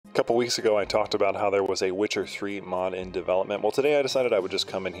couple weeks ago I talked about how there was a Witcher 3 mod in development. Well, today I decided I would just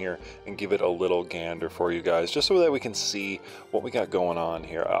come in here and give it a little gander for you guys, just so that we can see what we got going on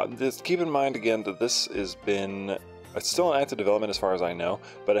here. Just keep in mind again that this has been... It's still in active development as far as I know,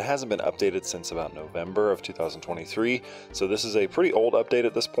 but it hasn't been updated since about November of 2023. So this is a pretty old update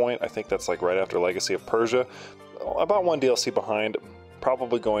at this point. I think that's like right after Legacy of Persia. About one DLC behind.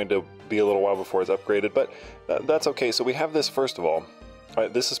 Probably going to be a little while before it's upgraded, but that's okay. So we have this, first of all.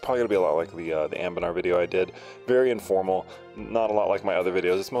 This is probably going to be a lot like the Ambinar video I did. Very informal, not a lot like my other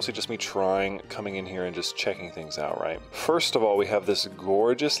videos. It's mostly just me coming in here and just checking things out, right? First of all, we have this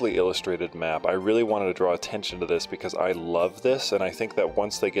gorgeously illustrated map. I really wanted to draw attention to this because I love this, and I think that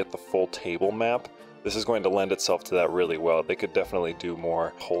once they get the full table map, this is going to lend itself to that really well. They could definitely do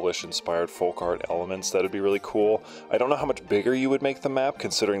more Polish-inspired folk art elements. That would be really cool. I don't know how much bigger you would make the map,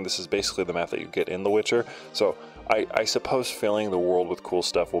 considering this is basically the map that you get in The Witcher. So I suppose filling the world with cool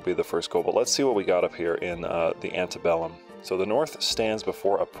stuff will be the first goal. But let's see what we got up here in the Antebellum. So the North stands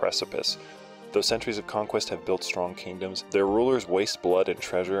before a precipice. Though centuries of conquest have built strong kingdoms, their rulers waste blood and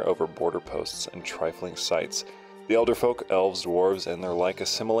treasure over border posts and trifling sites. The elder folk, elves, dwarves, and their like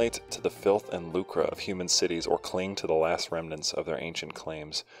assimilate to the filth and lucre of human cities or cling to the last remnants of their ancient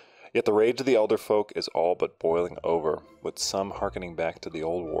claims. Yet the rage of the elder folk is all but boiling over, with some hearkening back to the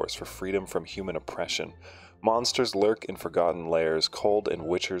old wars for freedom from human oppression. Monsters lurk in forgotten lairs, cold in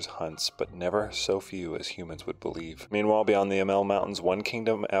witchers' hunts, but never so few as humans would believe. Meanwhile, beyond the Amel Mountains, one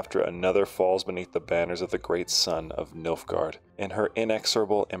kingdom after another falls beneath the banners of the great son of Nilfgaard and her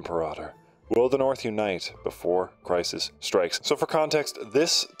inexorable imperator. Will the North unite before crisis strikes? So for context,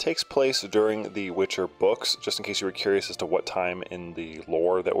 this takes place during the Witcher books, just in case you were curious as to what time in the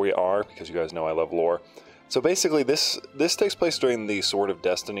lore that we are, because you guys know I love lore. So basically this takes place during the Sword of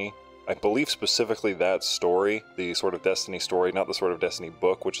Destiny. I believe specifically that story, the Sword of Destiny story, not the Sword of Destiny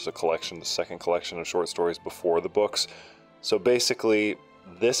book, which is a collection, the second collection of short stories before the books. So basically,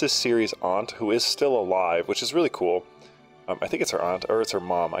 this is Ciri's aunt, who is still alive, which is really cool. I think it's her aunt, or it's her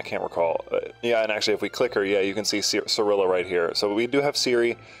mom, I can't recall. Yeah, and actually if we click her, yeah, you can see Cirilla right here. So we do have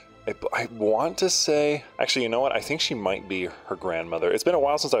Ciri. I want to say, actually, you know what? I think she might be her grandmother. It's been a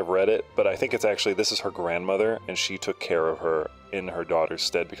while since I've read it, but I think it's actually, this is her grandmother, and she took care of her in her daughter's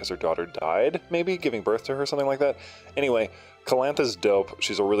stead because her daughter died, maybe, giving birth to her, something like that. Anyway, Calantha's dope.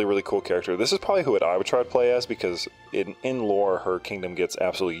 She's a really, really cool character. This is probably who I would try to play as, because in lore, her kingdom gets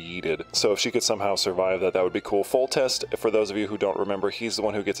absolutely yeeted. So if she could somehow survive that, that would be cool. Foltest, for those of you who don't remember, he's the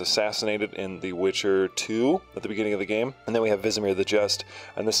one who gets assassinated in The Witcher 2 at the beginning of the game. And then we have Vizimir the Just,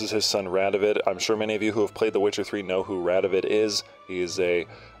 and this is his son Radovid. I'm sure many of you who have played The Witcher 3 know who Radovid is. He is a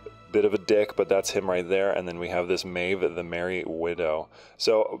bit of a dick, but that's him right there. And then we have this Maeve, the Merry Widow.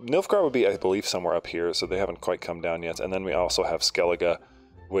 So Nilfgaard would be, I believe, somewhere up here, so they haven't quite come down yet. And then we also have Skellige,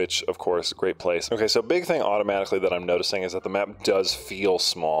 which, of course, great place. Okay, so big thing automatically that I'm noticing is that the map does feel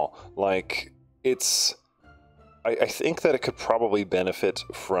small. Like, it's... I think that it could probably benefit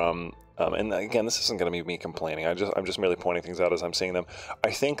from... and again, this isn't going to be me complaining. I'm just merely pointing things out as I'm seeing them.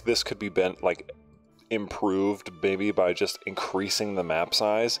 I think this could be improved maybe by just increasing the map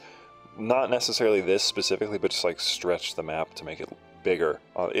size. Not necessarily this specifically, but just like stretch the map to make it bigger.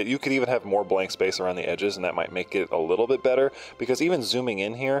 You could even have more blank space around the edges, and that might make it a little bit better, because even zooming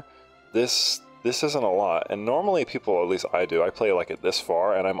in here, this isn't a lot. And normally people, at least I do, I play like it this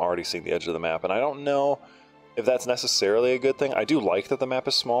far and I'm already seeing the edge of the map, and I don't know if that's necessarily a good thing. I do like that the map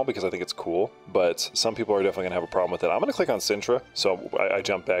is small because I think it's cool, but some people are definitely going to have a problem with it. I'm going to click on Sintra, so I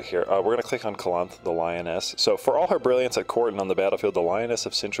jump back here. We're going to click on Calanthe, the Lioness. So for all her brilliance at court and on the battlefield, the Lioness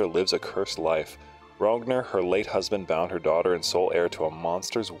of Sintra lives a cursed life. Rogner, her late husband, bound her daughter and sole heir to a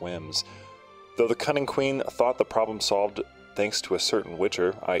monster's whims. Though the cunning queen thought the problem solved thanks to a certain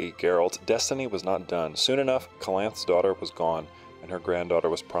witcher, i.e. Geralt, destiny was not done. Soon enough, Calanthe's daughter was gone, and her granddaughter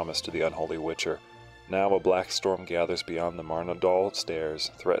was promised to the unholy witcher. Now a black storm gathers beyond the Marnadal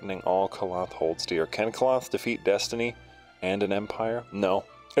stairs, threatening all Calanthe holds dear. Can Calanthe defeat destiny and an empire? No.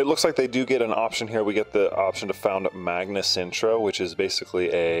 It looks like they do get an option here. We get the option to found Magna Sintra, which is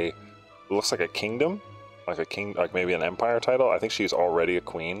basically looks like a kingdom, like maybe an empire title. I think she's already a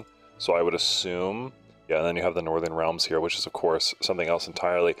queen, so I would assume. Yeah, and then you have the Northern Realms here, which is, of course, something else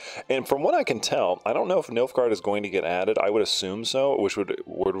entirely. And from what I can tell, I don't know if Nilfgaard is going to get added. I would assume so, which would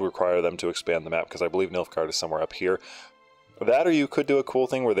require them to expand the map, because I believe Nilfgaard is somewhere up here. That, or you could do a cool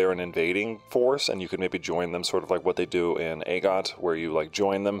thing where they're an invading force, and you could maybe join them, sort of like what they do in Agot, where you, like,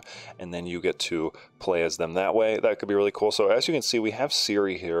 join them, and then you get to play as them that way. That could be really cool. So, as you can see, we have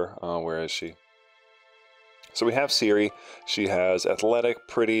Ciri here. Where is she? So we have Ciri. She has athletic,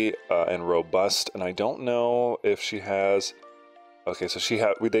 pretty, and robust, and I don't know if she has Okay, so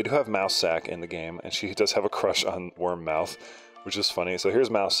they do have Mouse Sack in the game, and she does have a crush on Worm Mouth, which is funny. So here's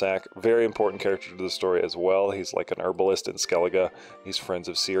Mouse Sack, very important character to the story as well. He's like an herbalist in Skellige. He's friends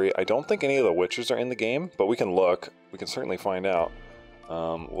of Ciri. I don't think any of the Witchers are in the game, but we can look. We can certainly find out.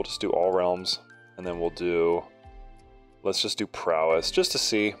 We'll just do all realms, and then we'll do... Let's just do prowess, just to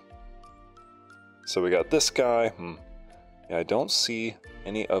see. So we got this guy. Yeah, I don't see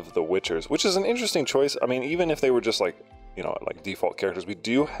any of the Witchers, which is an interesting choice. I mean, even if they were just like, you know, like default characters, we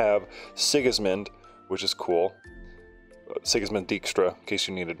do have Sigismund, which is cool. Sigismund Dijkstra, in case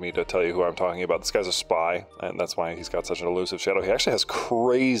you needed me to tell you who I'm talking about. This guy's a spy, and that's why he's got such an elusive shadow. He actually has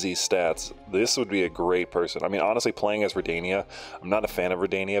crazy stats. This would be a great person. I mean, honestly, playing as Redania, I'm not a fan of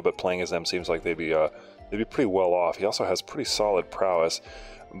Redania, but playing as them seems like they'd be pretty well off. He also has pretty solid prowess.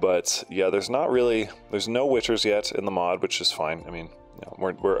 But yeah, there's no Witchers yet in the mod, which is fine. I mean, you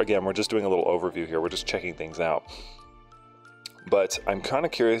know, we're just doing a little overview here. We're just checking things out. But I'm kind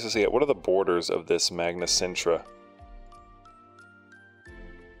of curious to see what are the borders of this Magna Sintra.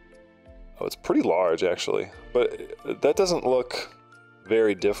 Oh, it's pretty large, actually. But that doesn't look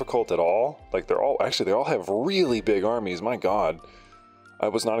very difficult at all. Like, they all have really big armies, my god. I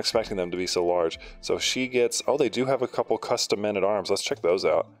was not expecting them to be so large. So she gets... Oh, they do have a couple custom men-at-arms. Let's check those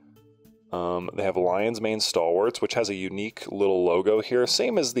out. They have Lion's Mane Stalwarts, which has a unique little logo here.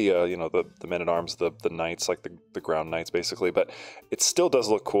 Same as the, you know, the men-at-arms, the knights, like the ground knights, basically. But it still does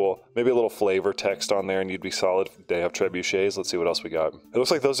look cool. Maybe a little flavor text on there, and you'd be solid. They have trebuchets. Let's see what else we got. It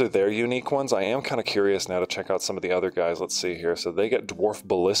looks like those are their unique ones. I am kind of curious now to check out some of the other guys. Let's see here. So they get Dwarf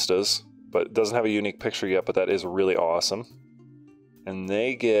Ballistas, but it doesn't have a unique picture yet, but that is really awesome. And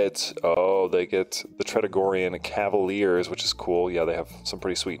they get the Tretogorian Cavaliers, which is cool. Yeah, they have some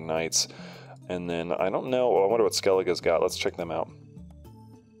pretty sweet knights. And then, I don't know, I wonder what Skellige's got. Let's check them out.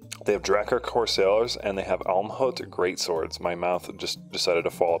 They have Drakar Corsairs, and they have Almhut Greatswords. My mouth just decided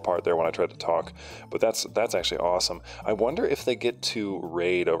to fall apart there when I tried to talk. But that's actually awesome. I wonder if they get to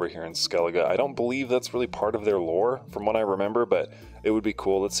raid over here in Skellige. I don't believe that's really part of their lore, from what I remember, but it would be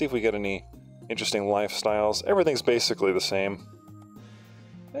cool. Let's see if we get any interesting lifestyles. Everything's basically the same.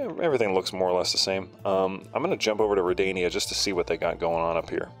 Everything looks more or less the same. I'm going to jump over to Redania just to see what they got going on up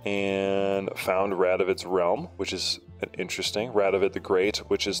here. And found Radovid's Realm, which is interesting. Radovid the Great,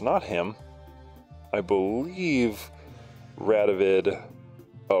 which is not him. I believe Radovid...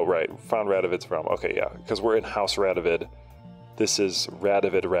 Oh, right. Found Radovid's Realm. Okay, yeah. Because we're in House Radovid. This is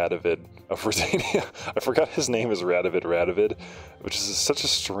Radovid of Redania. I forgot his name is Radovid, which is such a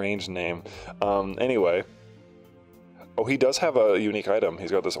strange name. Anyway... Oh, he does have a unique item.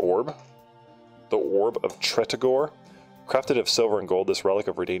 He's got this orb. The Orb of Tretogor. Crafted of silver and gold, this relic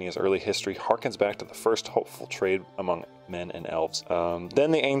of Redania's early history harkens back to the first hopeful trade among men and elves.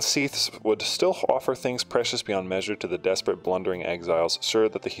 Then the Ainseiths would still offer things precious beyond measure to the desperate, blundering exiles, sure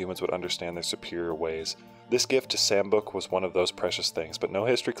that the humans would understand their superior ways. This gift to Sambuk was one of those precious things, but no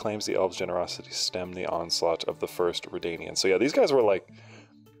history claims the elves' generosity stemmed the onslaught of the first Redanians. So yeah, these guys were like,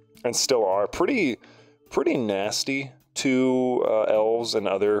 and still are, pretty nasty to elves and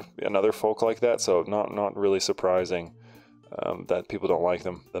other folk like that, so not really surprising that people don't like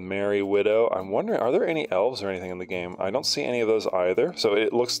them. The Merry Widow. I'm wondering, are there any elves or anything in the game? I don't see any of those either, so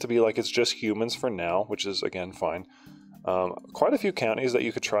it looks to be like it's just humans for now, which is, again, fine. Quite a few counties that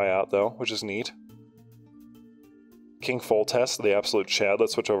you could try out, though, which is neat. King Foltest, the absolute Chad.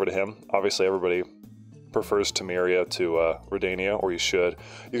 Let's switch over to him. Obviously, everybody prefers Temeria to Redania, or you should.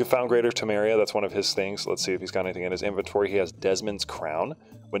 You can found Greater Temeria, that's one of his things. Let's see if he's got anything in his inventory. He has Desmond's Crown.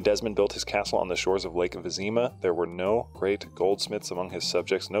 When Desmond built his castle on the shores of Lake Vizima, there were no great goldsmiths among his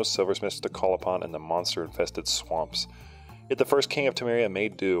subjects, no silversmiths to call upon in the monster-infested swamps. Yet the first king of Temeria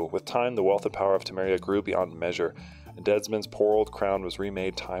made do. With time, the wealth and power of Temeria grew beyond measure, and Desmond's poor old crown was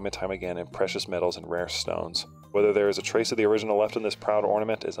remade time and time again in precious metals and rare stones. Whether there is a trace of the original left in this proud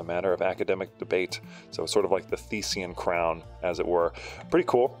ornament is a matter of academic debate, so it's sort of like the Thesian crown, as it were. Pretty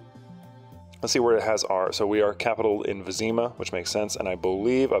cool. Let's see where it has our... So we are capital in Vizima, which makes sense, and I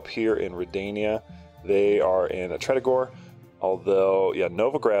believe up here in Redania, they are in Tretogor, although, yeah,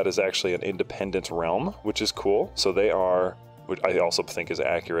 Novigrad is actually an independent realm, which is cool. So they are, which I also think is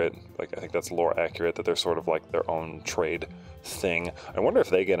accurate, like I think that's lore accurate, that they're sort of like their own trade thing. I wonder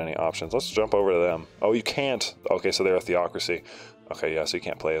if they get any options. Let's jump over to them. Oh, you can't. Okay, so they're a theocracy. Okay, yeah, so you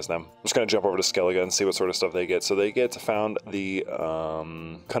can't play as them. I'm just going to jump over to Skellige and see what sort of stuff they get. So they get found the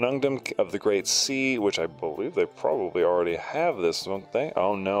Conundrum of the Great Sea, which I believe they probably already have this, don't they?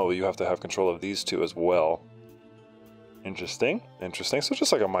 Oh no, you have to have control of these two as well. Interesting, interesting. So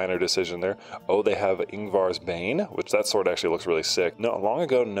just like a minor decision there. Oh, they have Ingvar's Bane, which that sword actually looks really sick. No, long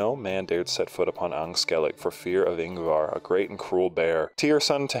ago, no man dared set foot upon Angskellig for fear of Ingvar, a great and cruel bear. Tyr,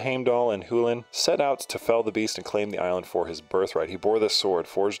 son to Heimdall and Hulin, set out to fell the beast and claim the island for his birthright. He bore this sword,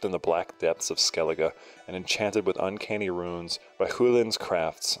 forged in the black depths of Skellige, and enchanted with uncanny runes by Hulin's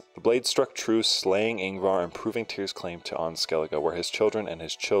crafts. The blade struck true, slaying Ingvar and proving Tyr's claim to Skellige, where his children and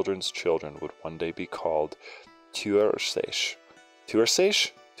his children's children would one day be called Tuirseish.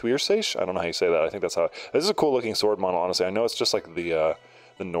 Tuirseish? Tuirseish? I don't know how you say that. I think that's how. This is a cool looking sword model, honestly. I know it's just like the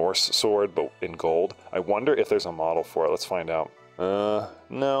Norse sword, but in gold. I wonder if there's a model for it. Let's find out.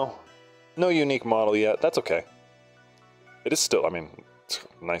 No. No unique model yet. That's okay. It is still, I mean, it's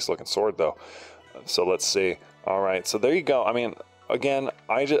a nice looking sword though. So let's see. Alright, so there you go. I mean, again,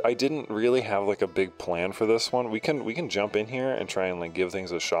 I didn't really have like a big plan for this one. We can jump in here and try and like give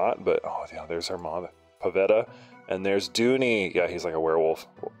things a shot, but oh yeah, there's our mother. Pavetta, and there's Dooney. Yeah, he's like a werewolf.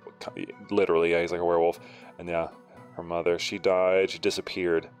 Literally, yeah, he's like a werewolf. And yeah, her mother, she died. She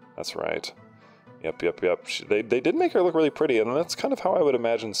disappeared. That's right. Yep. They did make her look really pretty, and that's kind of how I would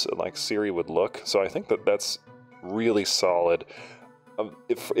imagine like Ciri would look. So I think that's really solid.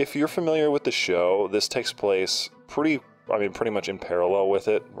 If you're familiar with the show, this takes place pretty much in parallel with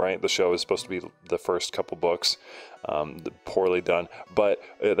it, right? The show is supposed to be the first couple books, poorly done, but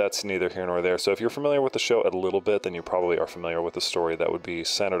that's neither here nor there. So if you're familiar with the show a little bit, then you probably are familiar with the story that would be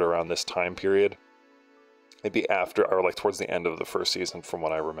centered around this time period. Maybe after, or like towards the end of the first season, from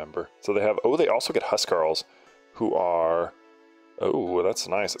what I remember. So they have, they also get Huskarls, who are, that's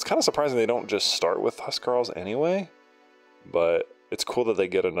nice. It's kind of surprising they don't just start with Huskarls anyway, but it's cool that they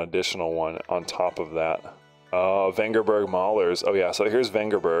get an additional one on top of that. Vengerberg Maulers. Oh yeah, so here's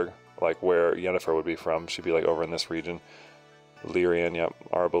Vengerberg, like where Yennefer would be from. She'd be like over in this region. Lyrian, yep.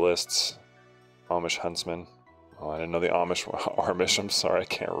 Arbalists. Amish Huntsman. Oh, I didn't know the Amish were Amish. I'm sorry, I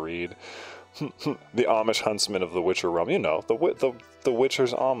can't read. The Amish Huntsman of the Witcher realm. You know, the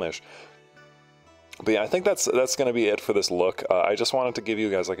Witcher's Amish. But yeah, I think that's going to be it for this look. I just wanted to give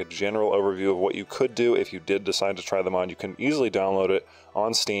you guys like a general overview of what you could do if you did decide to try them on. You can easily download it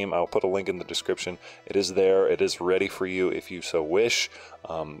on Steam. I'll put a link in the description. It is there. It is ready for you if you so wish.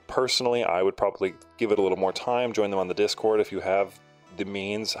 Personally, I would probably give it a little more time. Join them on the Discord if you have the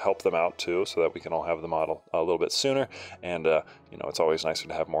means. Help them out too, so that we can all have the model a little bit sooner. And you know, it's always nicer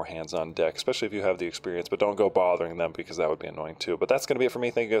to have more hands on deck, especially if you have the experience. But don't go bothering them, because that would be annoying too. But that's going to be it for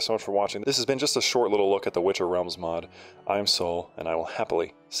me. Thank you guys so much for watching. This has been just a short little look at the Witcher Realms mod. I'm Soul, and I will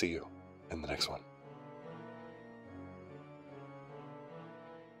happily see you in the next one.